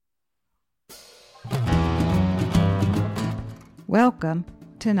Welcome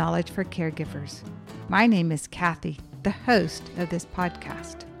to Knowledge for Caregivers. My name is Kathy, the host of this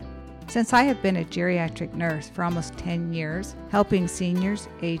podcast. Since I have been a geriatric nurse for almost 10 years, helping seniors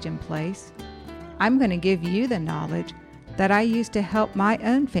age in place, I'm going to give you the knowledge that I used to help my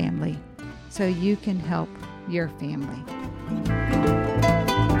own family so you can help your family.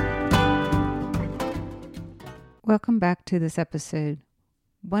 Welcome back to this episode.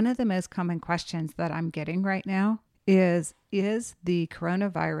 One of the most common questions that I'm getting right now is the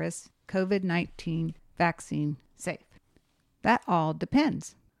coronavirus COVID-19 vaccine safe? That all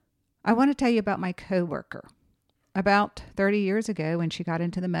depends. I want to tell you about my coworker. About 30 years ago, when she got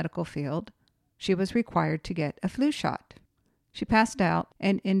into the medical field, she was required to get a flu shot. She passed out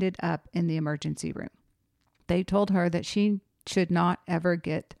and ended up in the emergency room. They told her that she should not ever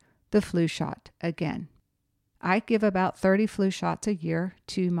get the flu shot again. I give about 30 flu shots a year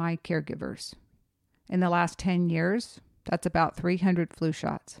to my caregivers. In the last 10 years, that's about 300 flu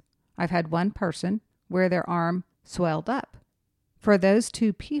shots. I've had one person where their arm swelled up. For those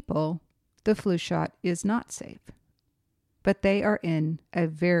two people, the flu shot is not safe. But they are in a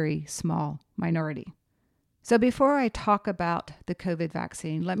very small minority. So before I talk about the COVID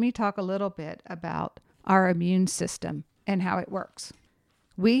vaccine, let me talk a little bit about our immune system and how it works.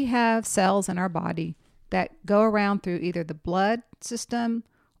 We have cells in our body that go around through either the blood system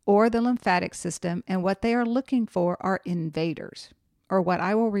or the lymphatic system, and what they are looking for are invaders, or what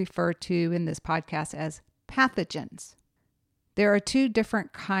I will refer to in this podcast as pathogens. There are two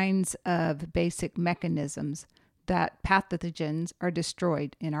different kinds of basic mechanisms that pathogens are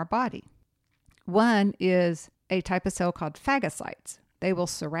destroyed in our body. One is a type of cell called phagocytes. They will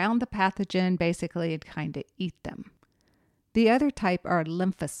surround the pathogen basically and kind of eat them. The other type are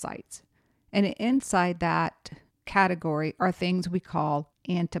lymphocytes, and inside that category are things we call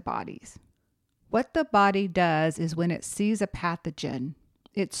antibodies. What the body does is when it sees a pathogen,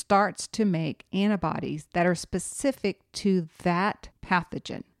 it starts to make antibodies that are specific to that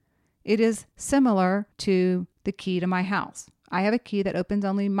pathogen. It is similar to the key to my house. I have a key that opens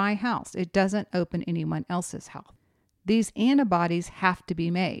only my house. It doesn't open anyone else's house. These antibodies have to be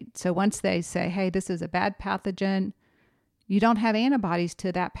made. So once they say, hey, this is a bad pathogen, you don't have antibodies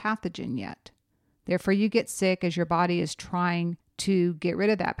to that pathogen yet. Therefore, you get sick as your body is trying to get rid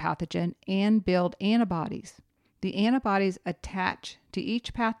of that pathogen and build antibodies. The antibodies attach to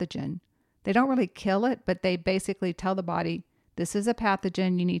each pathogen. They don't really kill it, but they basically tell the body, this is a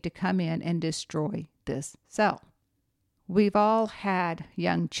pathogen, you need to come in and destroy this cell. We've all had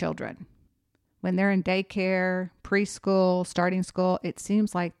young children. When they're in daycare, preschool, starting school, it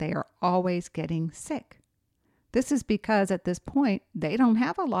seems like they are always getting sick. This is because at this point, they don't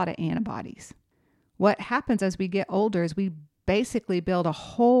have a lot of antibodies. What happens as we get older is we basically build a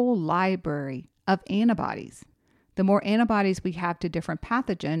whole library of antibodies. The more antibodies we have to different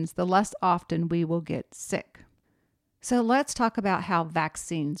pathogens, the less often we will get sick. So let's talk about how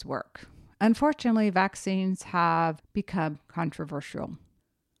vaccines work. Unfortunately, vaccines have become controversial.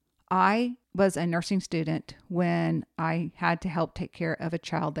 I was a nursing student when I had to help take care of a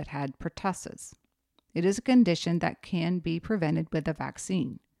child that had pertussis. It is a condition that can be prevented with a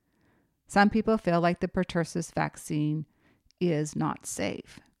vaccine. Some people feel like the pertussis vaccine is not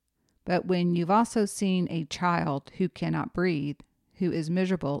safe. But when you've also seen a child who cannot breathe, who is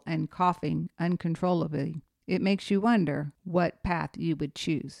miserable and coughing uncontrollably, it makes you wonder what path you would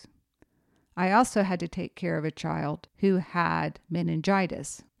choose. I also had to take care of a child who had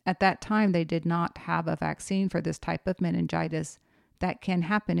meningitis. At that time, they did not have a vaccine for this type of meningitis that can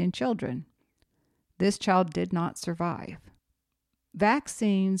happen in children. This child did not survive.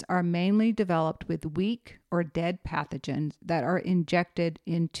 Vaccines are mainly developed with weak or dead pathogens that are injected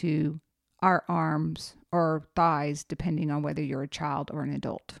into our arms or thighs, depending on whether you're a child or an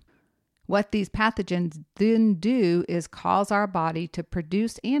adult. What these pathogens then do is cause our body to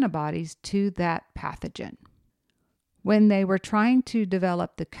produce antibodies to that pathogen. When they were trying to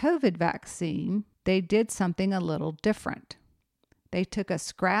develop the COVID vaccine, they did something a little different. They took a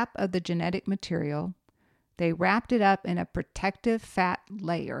scrap of the genetic material. They wrapped it up in a protective fat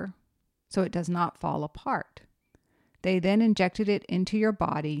layer so it does not fall apart. They then injected it into your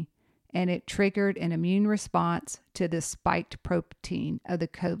body, and it triggered an immune response to the spiked protein of the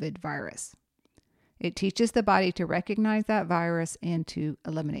COVID virus. It teaches the body to recognize that virus and to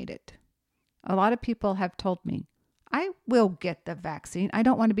eliminate it. A lot of people have told me, I will get the vaccine. I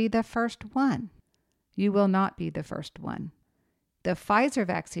don't want to be the first one. You will not be the first one. The Pfizer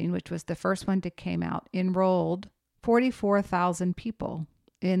vaccine, which was the first one that came out, enrolled 44,000 people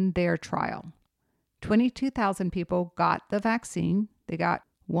in their trial. 22,000 people got the vaccine. They got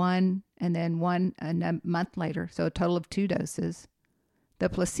one and then one and a month later, so a total of 2 doses. The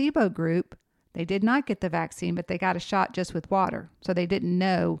placebo group, they did not get the vaccine, but they got a shot just with water, so they didn't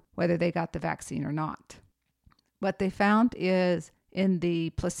know whether they got the vaccine or not. What they found is in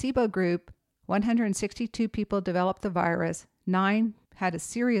the placebo group, 162 people developed the virus, 9 had a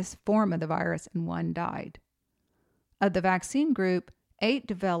serious form of the virus, and 1 died. Of the vaccine group, 8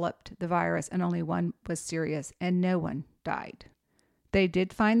 developed the virus and only 1 was serious, and no one died. They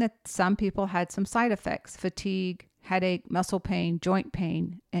did find that some people had some side effects: fatigue, headache, muscle pain, joint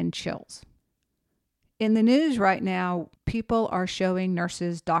pain, and chills. In the news right now, people are showing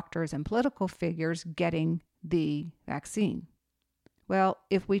nurses, doctors, and political figures getting the vaccine. Well,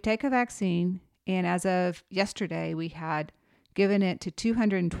 if we take a vaccine, and as of yesterday, we had given it to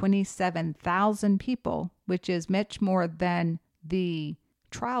 227,000 people, which is much more than the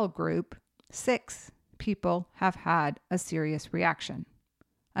trial group, 6 people have had a serious reaction.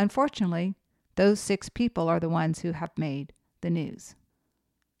 Unfortunately, those 6 people are the ones who have made the news.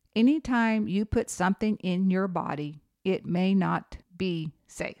 Anytime you put something in your body, it may not be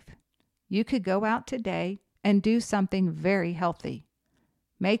safe. You could go out today and do something very healthy.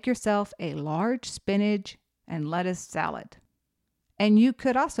 Make yourself a large spinach and lettuce salad. And you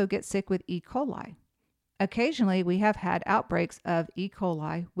could also get sick with E. coli. Occasionally, we have had outbreaks of E.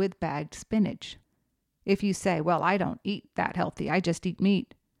 coli with bagged spinach. If you say, well, I don't eat that healthy, I just eat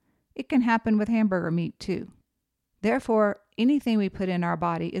meat, it can happen with hamburger meat too. Therefore, anything we put in our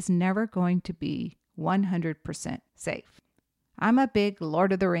body is never going to be 100% safe. I'm a big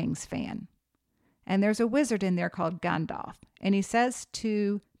Lord of the Rings fan. And there's a wizard in there called Gandalf. And he says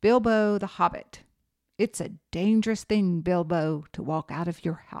to Bilbo the Hobbit, "It's a dangerous thing, Bilbo, to walk out of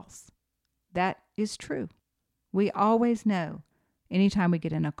your house." That is true. We always know anytime we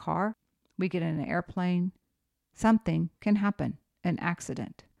get in a car, we get in an airplane, something can happen, an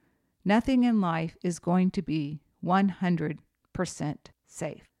accident. Nothing in life is going to be 100%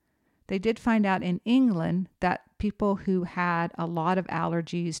 safe. They did find out in England that people who had a lot of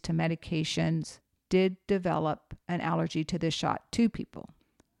allergies to medications did develop an allergy to this shot. 2 people.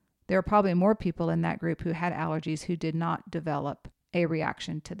 There are probably more people in that group who had allergies who did not develop a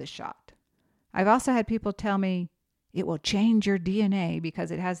reaction to the shot. I've also had people tell me it will change your DNA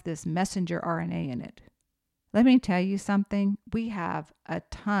because it has this messenger RNA in it. Let me tell you something. We have a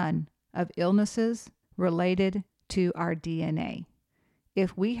ton of illnesses related to our DNA.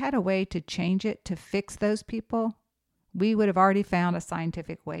 If we had a way to change it to fix those people, we would have already found a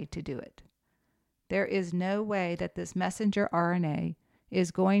scientific way to do it. There is no way that this messenger RNA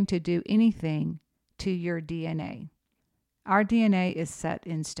is going to do anything to your DNA. Our DNA is set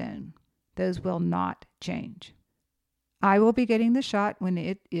in stone. Those will not change. I will be getting the shot when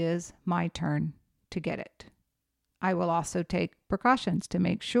it is my turn to get it. I will also take precautions to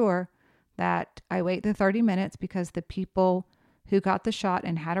make sure that I wait the 30 minutes because the people who got the shot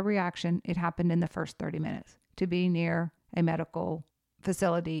and had a reaction, it happened in the first 30 minutes, to be near a medical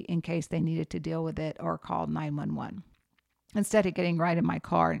facility in case they needed to deal with it or call 911, instead of getting right in my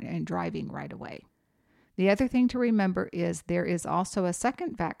car and driving right away. The other thing to remember is there is also a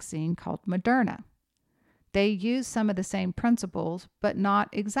second vaccine called Moderna. They use some of the same principles, but not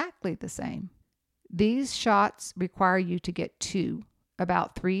exactly the same. These shots require you to get 2,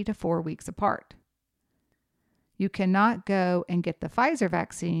 about 3 to 4 weeks apart. You cannot go and get the Pfizer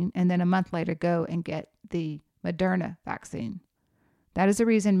vaccine and then a month later go and get the Moderna vaccine. That is the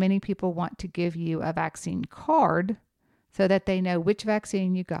reason many people want to give you a vaccine card so that they know which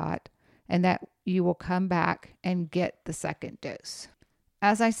vaccine you got and that you will come back and get the second dose.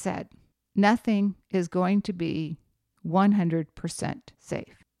 As I said, nothing is going to be 100%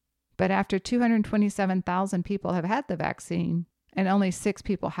 safe. But after 227,000 people have had the vaccine and only 6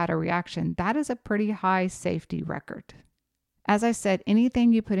 people had a reaction, that is a pretty high safety record. As I said,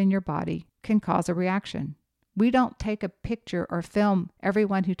 anything you put in your body can cause a reaction. We don't take a picture or film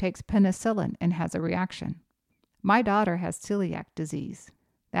everyone who takes penicillin and has a reaction. My daughter has celiac disease.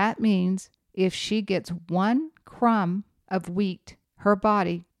 That means if she gets 1 crumb of wheat, her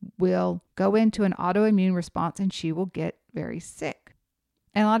body will go into an autoimmune response and she will get very sick.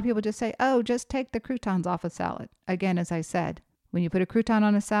 And a lot of people just say, oh, just take the croutons off a salad. Again, as I said, when you put a crouton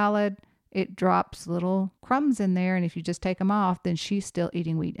on a salad, it drops little crumbs in there. And if you just take them off, then she's still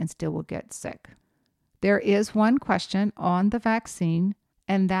eating wheat and still will get sick. There is one question on the vaccine,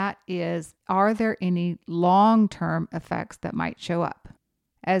 and that is, are there any long-term effects that might show up?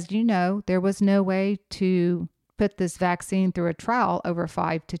 As you know, there was no way to put this vaccine through a trial over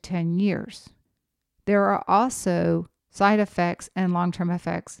 5 to 10 years. There are also side effects and long-term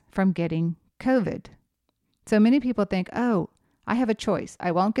effects from getting COVID. So many people think, oh, I have a choice.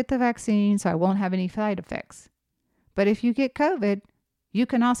 I won't get the vaccine, so I won't have any side effects. But if you get COVID, you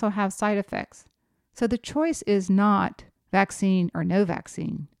can also have side effects. So the choice is not vaccine or no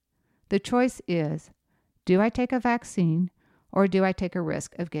vaccine. The choice is, do I take a vaccine or do I take a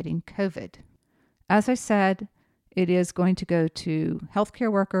risk of getting COVID? As I said, it is going to go to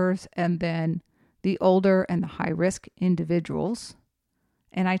healthcare workers and then the older and the high-risk individuals.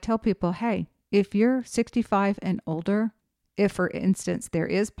 And I tell people, hey, if you're 65 and older, if, for instance, there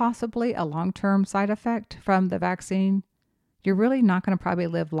is possibly a long-term side effect from the vaccine, you're really not going to probably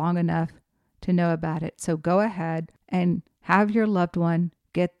live long enough to know about it. So go ahead and have your loved one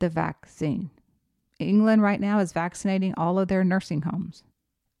get the vaccine. England right now is vaccinating all of their nursing homes.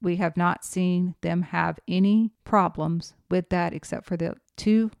 We have not seen them have any problems with that except for the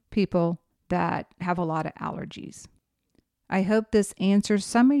 2 people that have a lot of allergies. I hope this answers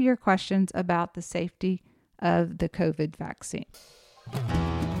some of your questions about the safety of the COVID vaccine.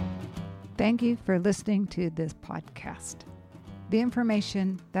 Thank you for listening to this podcast. The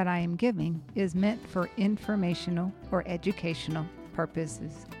information that I am giving is meant for informational or educational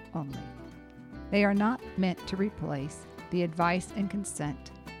purposes only. They are not meant to replace the advice and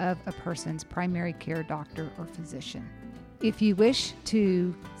consent of a person's primary care doctor or physician. If you wish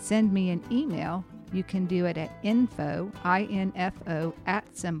to send me an email, you can do it at info, I-N-F-O,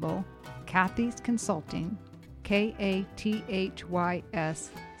 @ Kathy's Consulting,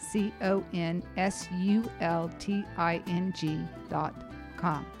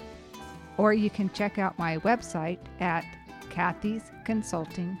 KATHYSCONSULTING.com. Or you can check out my website at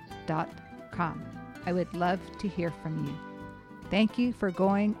kathysconsulting.com. I would love to hear from you. Thank you for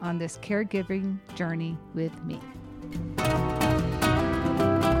going on this caregiving journey with me.